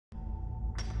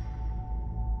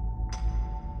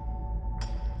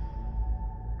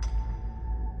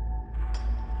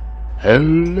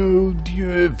Hello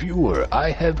dear viewer,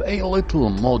 I have a little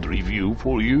mod review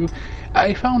for you.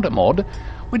 I found a mod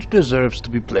which deserves to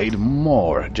be played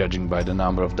more, judging by the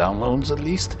number of downloads at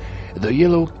least. The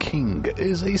Yellow King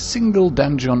is a single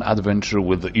dungeon adventure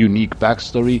with unique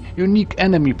backstory, unique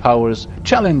enemy powers,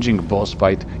 challenging boss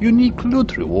fight, unique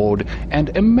loot reward,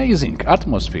 and amazing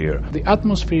atmosphere. The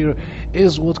atmosphere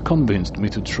is what convinced me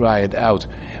to try it out.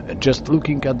 Just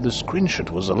looking at the screenshot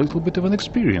was a little bit of an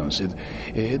experience.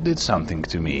 It did something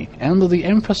to me. And the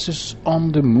emphasis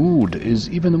on the mood is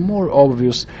even more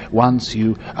obvious once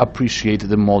you appreciate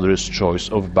the modder's choice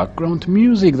of background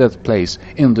music that plays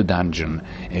in the dungeon.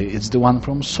 It's the one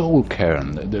from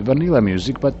Skyrim, the vanilla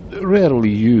music, but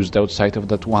rarely used outside of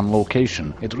that one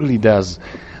location. It really does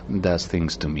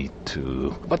things to me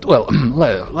too. But well,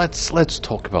 let's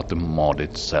talk about the mod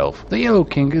itself. The Yellow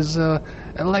King is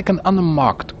like an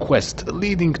unmarked quest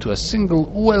leading to a single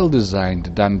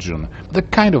well-designed dungeon. The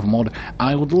kind of mod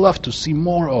I would love to see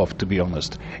more of, to be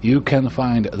honest. You can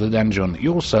find the dungeon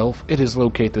yourself. It is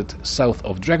located south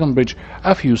of Dragonbridge,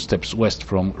 a few steps west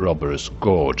from Robber's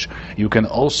Gorge. You can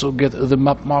also get the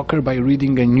map marker by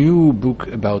reading a new book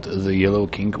about the Yellow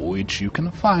King, which you can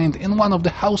find in one of the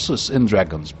houses in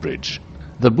Dragon's Bridge.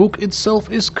 The book itself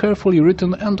is carefully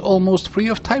written and almost free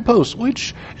of typos,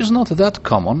 which is not that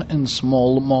common in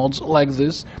small mods like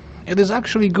this. It is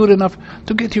actually good enough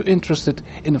to get you interested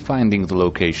in finding the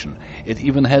location. It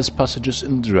even has passages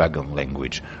in dragon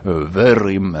language.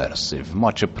 Very immersive,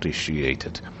 much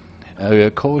appreciated.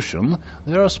 Caution,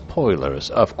 there are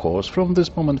spoilers, of course, from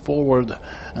this moment forward,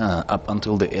 up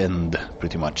until the end,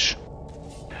 pretty much.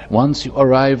 Once you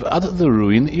arrive at the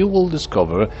ruin, you will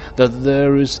discover that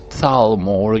there is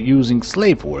Thalmor using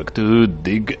slave work to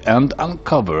dig and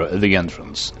uncover the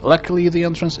entrance. Luckily, the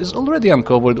entrance is already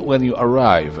uncovered when you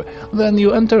arrive. Then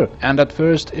you enter, and at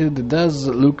first it does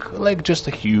look like just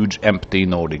a huge empty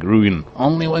Nordic ruin.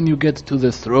 Only when you get to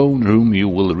the throne room you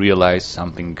will realize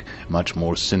something much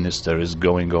more sinister is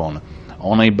going on.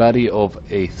 On a body of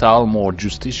a Thalmor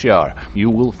justiciar,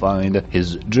 you will find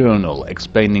his journal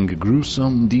explaining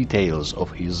gruesome details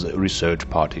of his research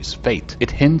party's fate.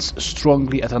 It hints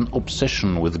strongly at an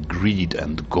obsession with greed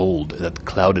and gold that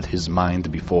clouded his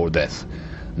mind before death.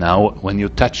 Now, when you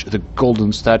touch the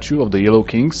golden statue of the Yellow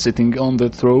King sitting on the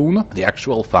throne, the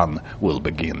actual fun will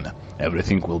begin.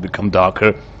 Everything will become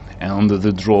darker, and the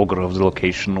Draugr of the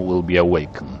location will be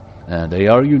awakened. They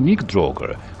are unique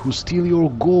Draugr, who steal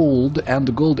your gold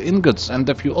and gold ingots and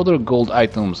a few other gold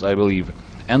items, I believe.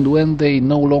 And when they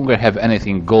no longer have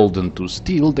anything golden to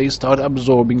steal, they start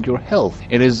absorbing your health.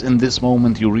 It is in this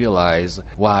moment you realize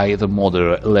why the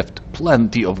modder left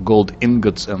plenty of gold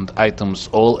ingots and items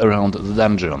all around the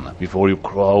dungeon. Before you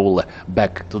crawl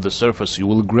back to the surface, you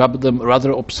will grab them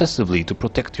rather obsessively to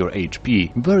protect your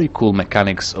HP. Very cool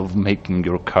mechanics of making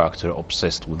your character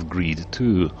obsessed with greed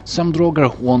too. Some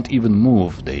Draugr won't even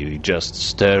move, they just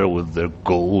stare with their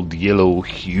gold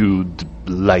yellow-hued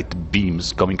light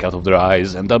beams coming out of their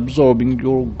eyes and absorbing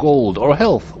your gold or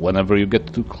health whenever you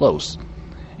get too close.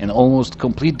 In almost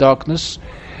complete darkness,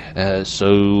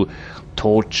 so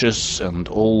torches and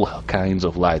all kinds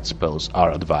of light spells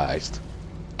are advised.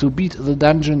 To beat the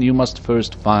dungeon you must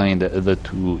first find the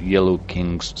two Yellow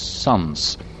King's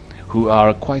sons, who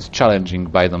are quite challenging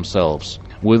by themselves.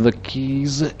 With the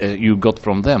keys you got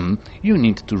from them, you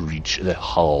need to reach the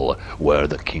hall, where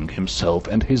the king himself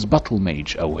and his battle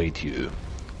mage await you.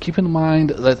 Keep in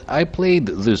mind that I played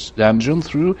this dungeon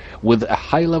through with a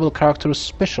high-level character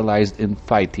specialized in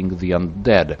fighting the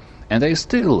undead, and I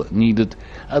still needed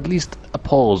at least a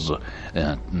pause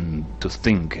to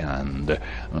think and,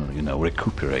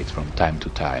 recuperate from time to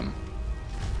time.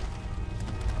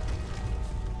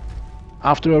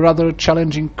 After a rather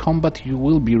challenging combat, you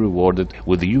will be rewarded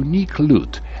with unique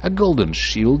loot, a golden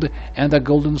shield and a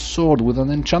golden sword with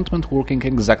an enchantment working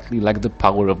exactly like the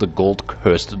power of the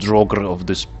gold-cursed Draugr of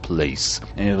this place.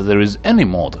 If there is any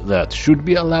mod that should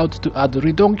be allowed to add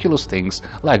ridiculous things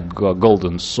like a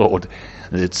golden sword,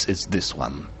 it's this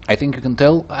one. I think you can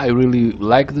tell I really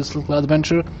like this little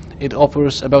adventure. It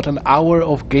offers about an hour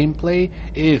of gameplay,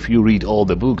 if you read all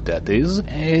the book, that is.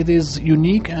 It is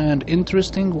unique and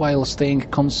interesting while staying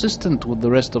consistent with the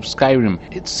rest of Skyrim.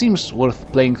 It seems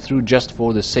worth playing through just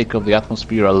for the sake of the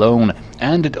atmosphere alone,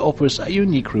 and it offers a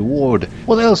unique reward.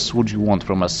 What else would you want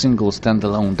from a single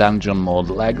standalone dungeon mod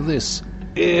like this?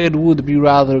 It would be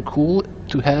rather cool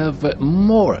to have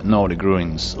more Nordic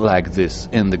ruins like this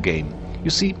in the game. You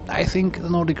see, I think the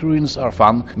Nordic ruins are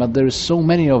fun, but there is so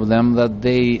many of them that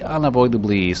they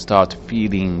unavoidably start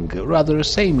feeling rather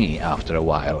samey after a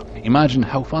while. Imagine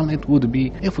how fun it would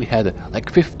be if we had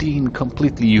like 15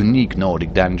 completely unique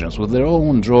Nordic dungeons with their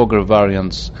own Draugr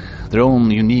variants, their own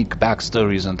unique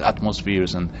backstories and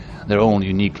atmospheres, and their own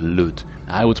unique loot.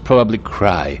 I would probably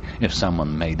cry if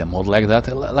someone made a mod like that.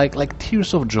 Like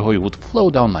tears of joy would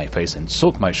flow down my face and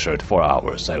soak my shirt for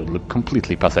hours. I would look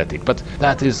completely pathetic, but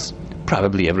that is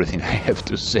probably everything I have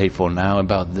to say for now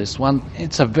about this one.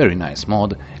 It's a very nice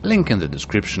mod, link in the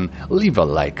description, leave a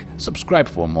like, subscribe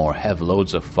for more, have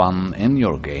loads of fun in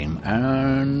your game,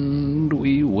 and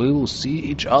we will see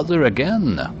each other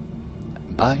again.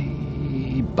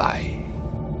 Bye bye.